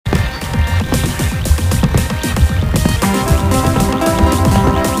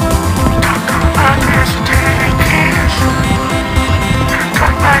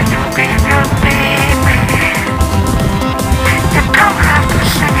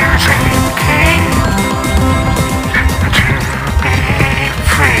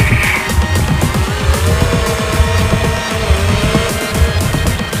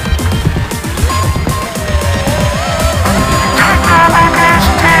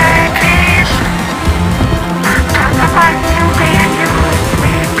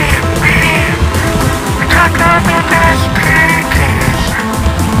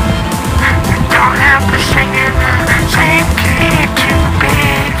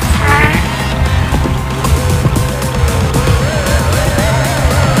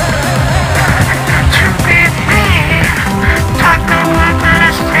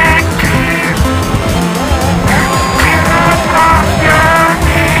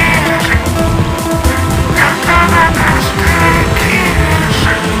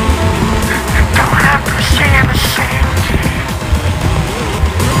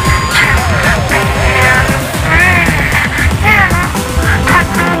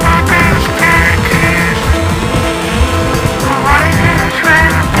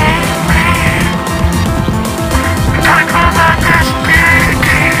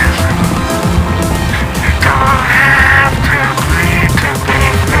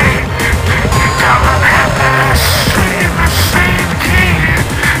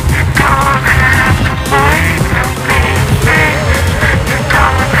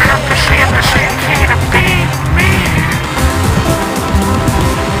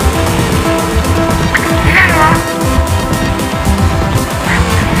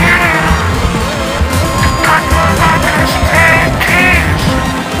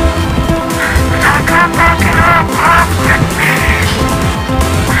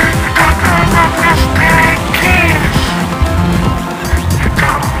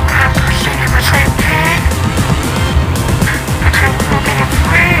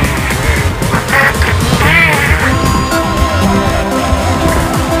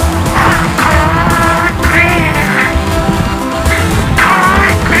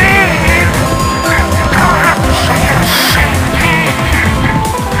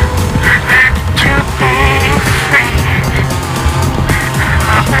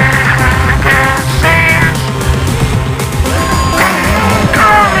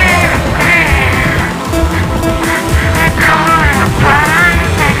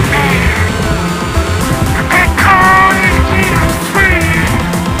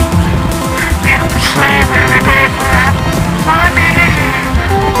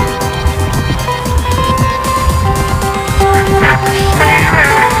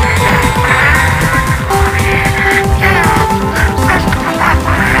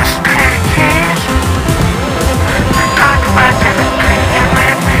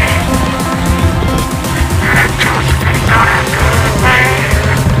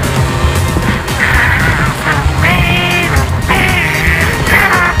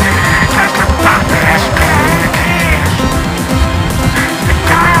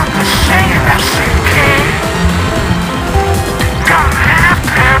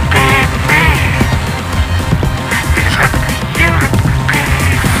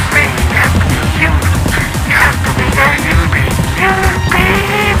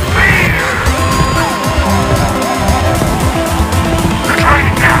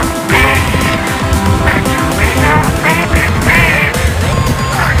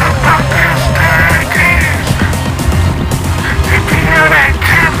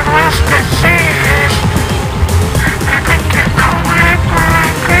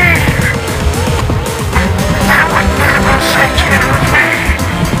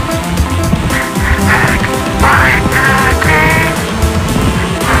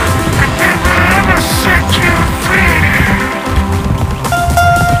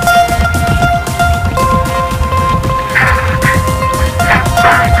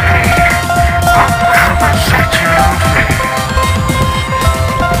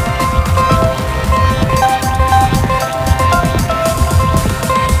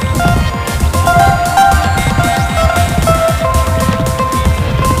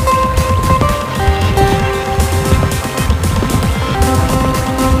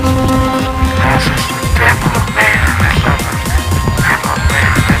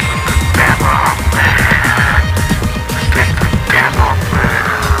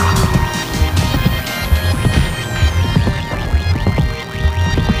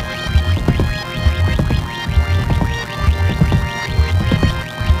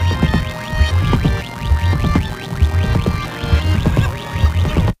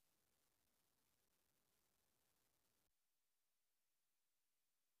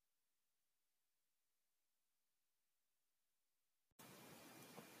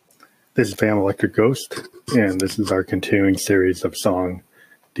This is Phantom Electric Ghost, and this is our continuing series of song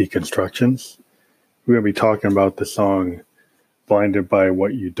deconstructions. We're going to be talking about the song Blinded by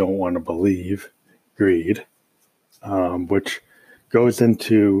What You Don't Want to Believe, Greed, which goes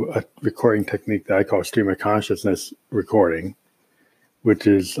into a recording technique that I call stream of consciousness recording, which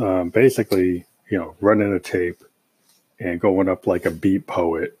is basically, running a tape and going up like a beat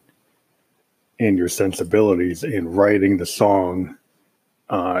poet in your sensibilities and writing the song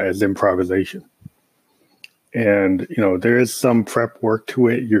as improvisation. And, there is some prep work to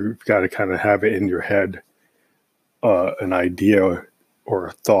it. You've got to kind of have it in your head, an idea or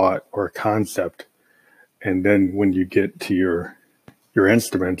a thought or a concept. And then when you get to your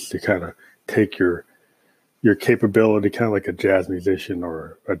instruments, you kind of take your capability, kind of like a jazz musician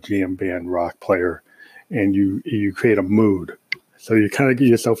or a jam band rock player, and you create a mood. So you kind of get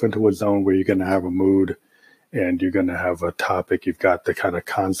yourself into a zone where you're going to have a mood and you're going to have a topic. You've got the kind of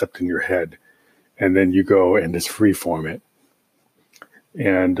concept in your head, and then you go and just freeform it.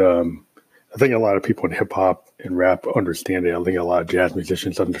 And I think a lot of people in hip hop and rap understand it. I think a lot of jazz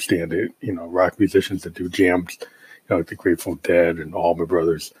musicians understand it. Rock musicians that do jams, like the Grateful Dead and Allman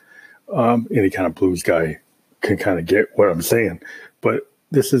Brothers, any kind of blues guy can kind of get what I'm saying. But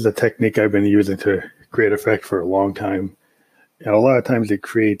this is a technique I've been using to create effect for a long time. And a lot of times it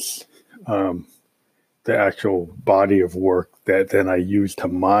creates the actual body of work that then I use to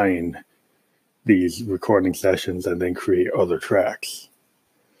mine these recording sessions and then create other tracks.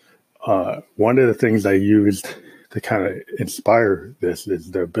 One of the things I used to kind of inspire this is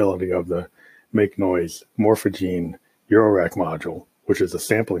the ability of the Make Noise Morphogene Eurorack module, which is a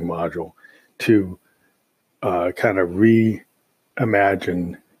sampling module, to kind of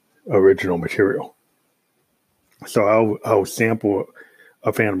reimagine original material. So I'll sample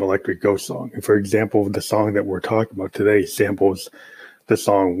a Phantom Electric Ghost song. And for example, the song that we're talking about today samples the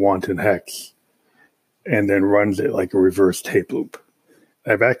song Wanton Hex and then runs it like a reverse tape loop.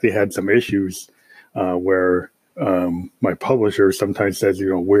 I've actually had some issues where my publisher sometimes says,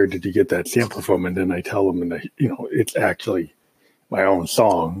 where did you get that sample from? And then I tell them, and it's actually my own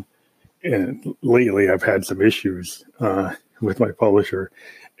song. And lately I've had some issues with my publisher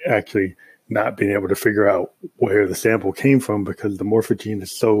actually not being able to figure out where the sample came from, because the Morphogene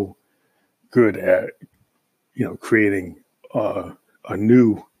is so good at, creating a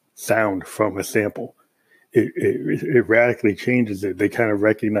new sound from a sample. It radically changes it. They kind of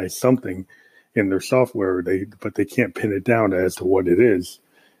recognize something in their software, but they can't pin it down as to what it is.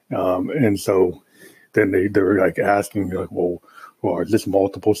 And so then they're like asking, like, well, are this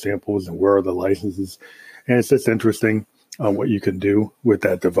multiple samples and where are the licenses? And it's just interesting what you can do with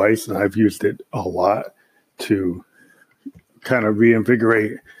that device. And I've used it a lot to kind of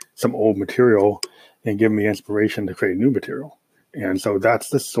reinvigorate some old material and give me inspiration to create new material. And so that's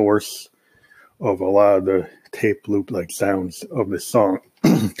the source of a lot of the tape loop like sounds of this song.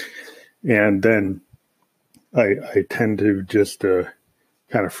 And then I tend to just kind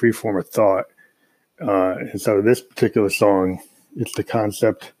of freeform a thought. And so this particular song, it's the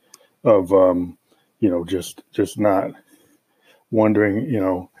concept of, just not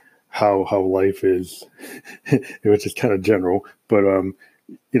wondering, how life is, which is kind of general, but,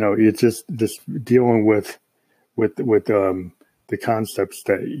 it's just dealing with the concepts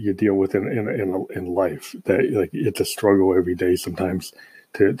that you deal with in life, that like it's a struggle every day sometimes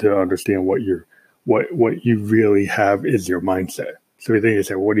to understand what you really have is your mindset. So you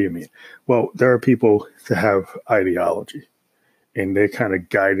say, what do you mean? Well, there are people that have ideology and they're kind of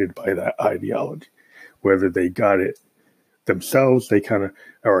guided by that ideology, whether they got it themselves, they kind of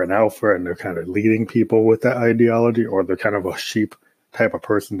are an alpha and they're kind of leading people with that ideology, or they're kind of a sheep type of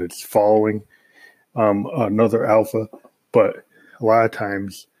person that's following another alpha. But a lot of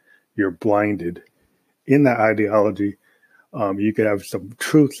times you're blinded in that ideology. You could have some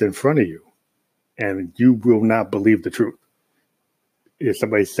truths in front of you and you will not believe the truth. If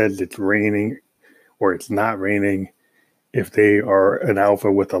somebody says it's raining or it's not raining, if they are an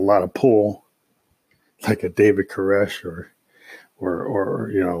alpha with a lot of pull, like a David Koresh or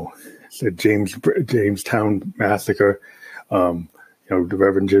the Jamestown Massacre, the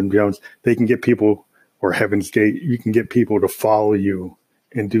Reverend Jim Jones, they can get people, or Heaven's Gate, you can get people to follow you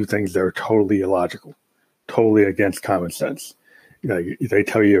and do things that are totally illogical, totally against common sense. They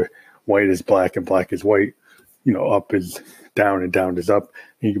tell you white is black and black is white, up is down and down is up,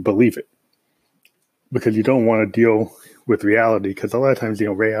 and you believe it because you don't want to deal with reality, because a lot of times,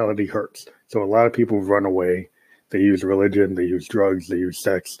 reality hurts. So a lot of people run away. They use religion, they use drugs, they use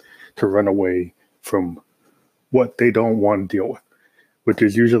sex to run away from what they don't want to deal with, which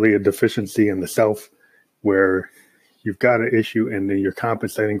is usually a deficiency in the self, where you've got an issue and then you're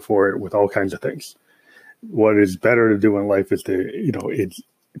compensating for it with all kinds of things. What is better to do in life is to,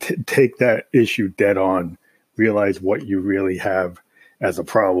 take that issue dead on, realize what you really have as a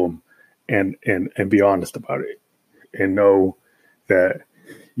problem, and be honest about it, and know that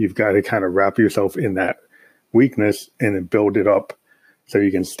you've got to kind of wrap yourself in that weakness and then build it up so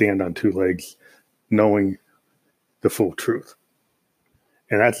you can stand on two legs, knowing the full truth.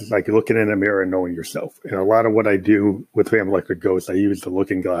 And that's like looking in a mirror and knowing yourself. And a lot of what I do with Phantom Electric Ghost, I use the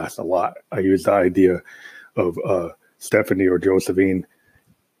looking glass a lot. I use the idea of Stephanie or Josephine,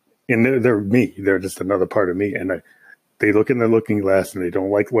 and they're me. They're just another part of me. And they look in the looking glass and they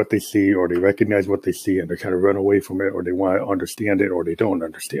don't like what they see, or they recognize what they see and they kind of run away from it, or they want to understand it, or they don't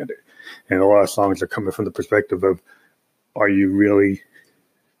understand it. And a lot of songs are coming from the perspective of, are you really,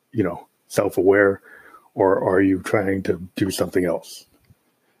 self-aware, or are you trying to do something else?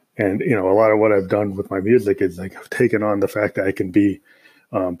 And, a lot of what I've done with my music is like I've taken on the fact that I can be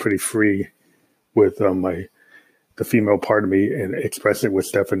pretty free with the female part of me and express it with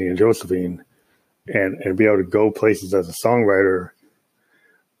Stephanie and Josephine, and be able to go places as a songwriter,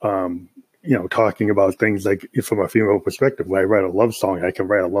 talking about things like from a female perspective. When I write a love song, I can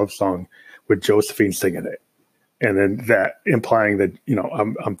write a love song with Josephine singing it. And then that implying that,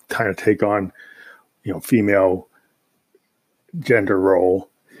 I'm trying to take on, female gender role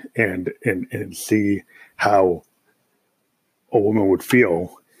and see how a woman would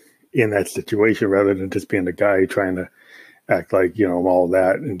feel in that situation, rather than just being the guy trying to act like, all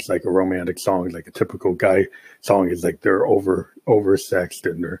that. And it's like a romantic song, like a typical guy song is like they're oversexed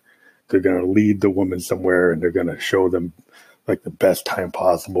and they're going to lead the woman somewhere and they're going to show them like the best time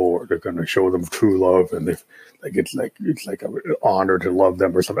possible, or they're going to show them true love. And it's like an honor to love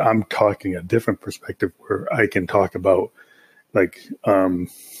them or something. I'm talking a different perspective where I can talk about like, in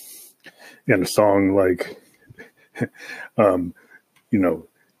a song, like,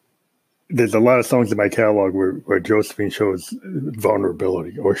 there's a lot of songs in my catalog where Josephine shows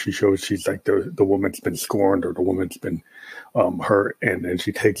vulnerability, or she shows she's like the woman's been scorned, or the woman's been hurt, and then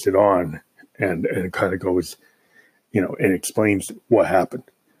she takes it on and kind of goes, and explains what happened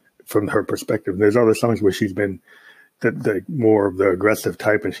from her perspective. There's other songs where she's been the more of the aggressive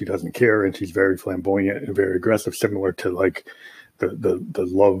type, and she doesn't care, and she's very flamboyant and very aggressive, similar to like the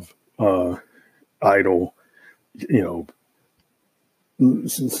love idol,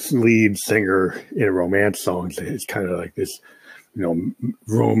 lead singer in romance songs. It's kind of like this,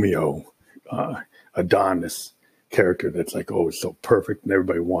 Romeo, Adonis character that's like, oh, it's so perfect and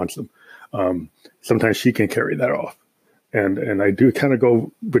everybody wants them. Sometimes she can carry that off. And I do kind of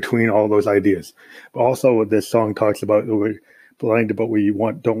go between all those ideas. But also this song talks about we're blinded, but we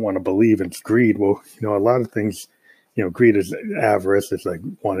don't want to believe, and it's greed. Well, a lot of things, greed is avarice. It's like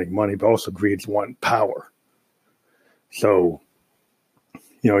wanting money, but also greed's wanting power. So,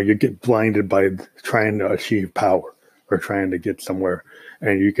 you get blinded by trying to achieve power or trying to get somewhere.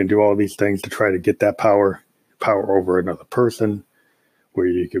 And you can do all these things to try to get that power over another person, where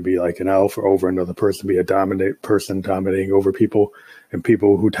you could be like an alpha over another person, be a dominant person dominating over people. And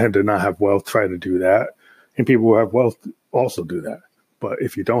people who tend to not have wealth try to do that. And people who have wealth also do that. But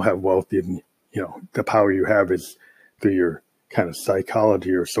if you don't have wealth, then, the power you have is through your kind of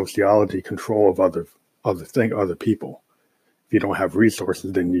psychology or sociology control of other people. If you don't have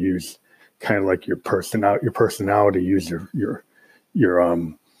resources, then you use kind of like your personality, use your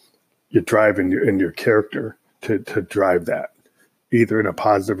drive and your character to drive that, either in a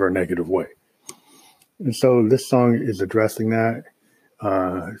positive or negative way. And so this song is addressing that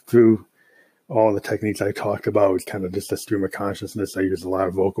through all the techniques I talked about. It's kind of just a stream of consciousness. I use a lot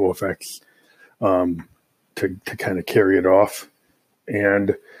of vocal effects to kind of carry it off.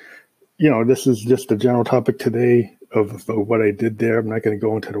 And, this is just a general topic today of what I did there. I'm not going to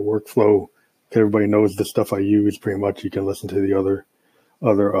go into the workflow. Everybody knows the stuff I use pretty much. You can listen to the other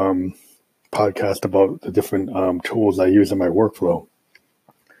podcast about the different tools I use in my workflow.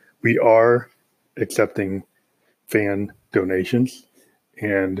 We are accepting fan donations,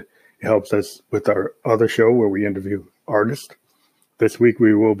 and it helps us with our other show where we interview artists. This week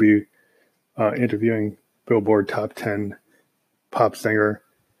we will be interviewing Billboard Top 10 pop singer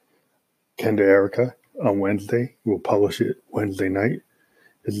Kenda Erica on Wednesday. We'll publish it Wednesday night.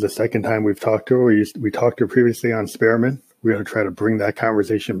 This is the second time we've talked to her. We talked to her previously on Spearman. We're going to try to bring that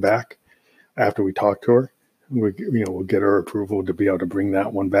conversation back after we talk to her. We'll get her approval to be able to bring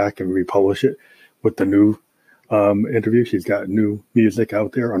that one back and republish it with the new interview. She's got new music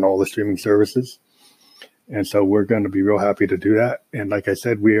out there on all the streaming services. And so we're going to be real happy to do that. And like I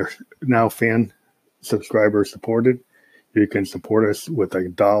said, we are now fan subscriber supported. You can support us with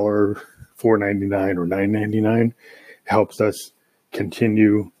 $4.99 or $9.99. helps us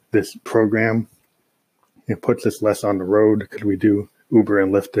continue this program. It puts us less on the road because we do Uber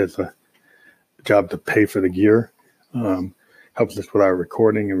and Lyft as a job to pay for the gear. Helps us with our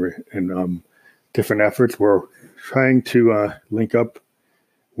recording and different efforts. We're trying to link up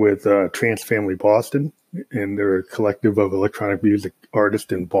with Trans Family Boston, and they're a collective of electronic music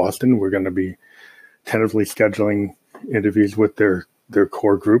artists in Boston. We're going to be tentatively scheduling interviews with their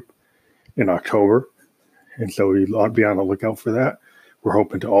core group in October. And so you'll be on the lookout for that. We're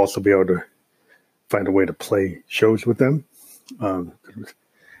hoping to also be able to find a way to play shows with them.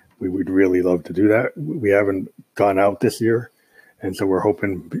 We would really love to do that. We haven't gone out this year. And so we're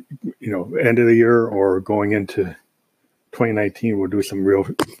hoping, end of the year or going into 2019, we'll do some real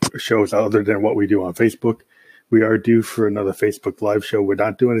shows other than what we do on Facebook. We are due for another Facebook Live show. We're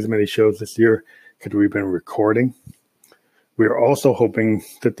not doing as many shows this year because we've been recording. We are also hoping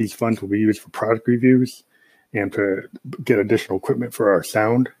that these funds will be used for product reviews and to get additional equipment for our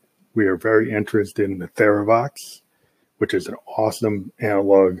sound. We are very interested in the Theravox, which is an awesome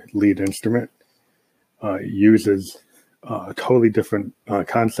analog lead instrument. It uses a totally different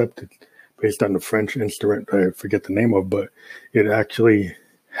concept based on the French instrument I forget the name of, but it actually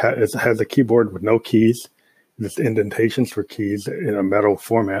has a keyboard with no keys, just indentations for keys in a metal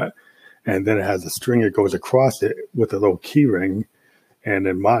format, and then it has a string that goes across it with a little key ring, and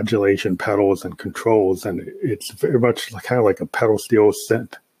then modulation pedals and controls, and it's very much kind of like a pedal steel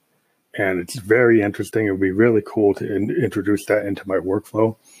synth. And it's very interesting. It would be really cool to introduce that into my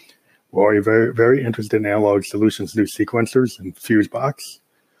workflow. We're already very, very interested in analog solutions through sequencers and Fusebox.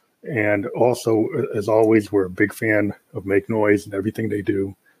 And also, as always, we're a big fan of Make Noise and everything they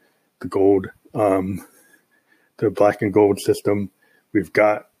do. The gold, the black and gold system. We've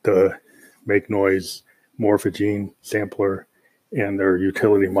got the Make Noise Morphogene sampler and their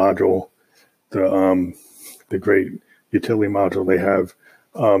utility module, the great utility module they have.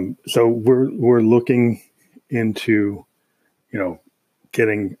 So we're looking into,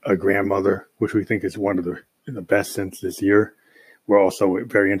 getting a grandmother, which we think is one of the best since this year. We're also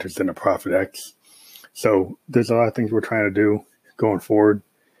very interested in a Prophet X. So there's a lot of things we're trying to do going forward.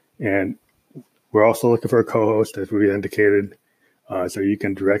 And we're also looking for a co-host, as we indicated. So you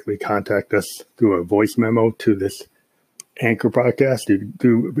can directly contact us through a voice memo to this Anchor podcast. You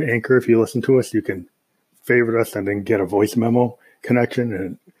do Anchor, if you listen to us, you can favorite us and then get a voice memo connection.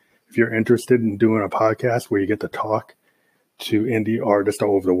 And if you're interested in doing a podcast where you get to talk to indie artists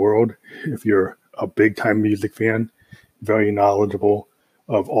all over the world, if you're a big time music fan, very knowledgeable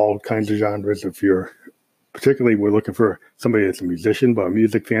of all kinds of genres, if you're particularly, we're looking for somebody that's a musician, but a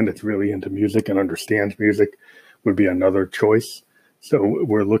music fan that's really into music and understands music would be another choice. So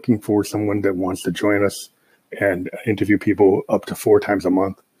we're looking for someone that wants to join us and interview people up to 4 times a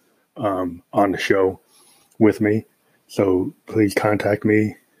month on the show with me. So please contact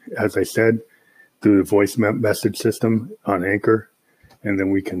me, as I said, through the voice message system on Anchor, and then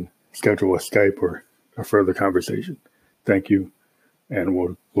we can schedule a Skype or a further conversation. Thank you, and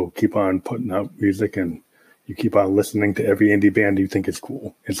we'll keep on putting out music, and you keep on listening to every indie band you think is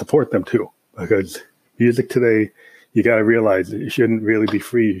cool, and support them too, because music today, you got to realize it shouldn't really be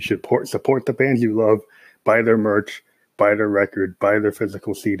free. You should support the bands you love, buy their merch, buy their record, buy their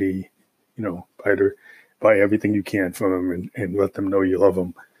physical CD, buy everything you can from them and let them know you love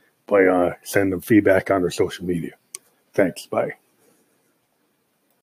them by sending them feedback on their social media. Thanks. Bye.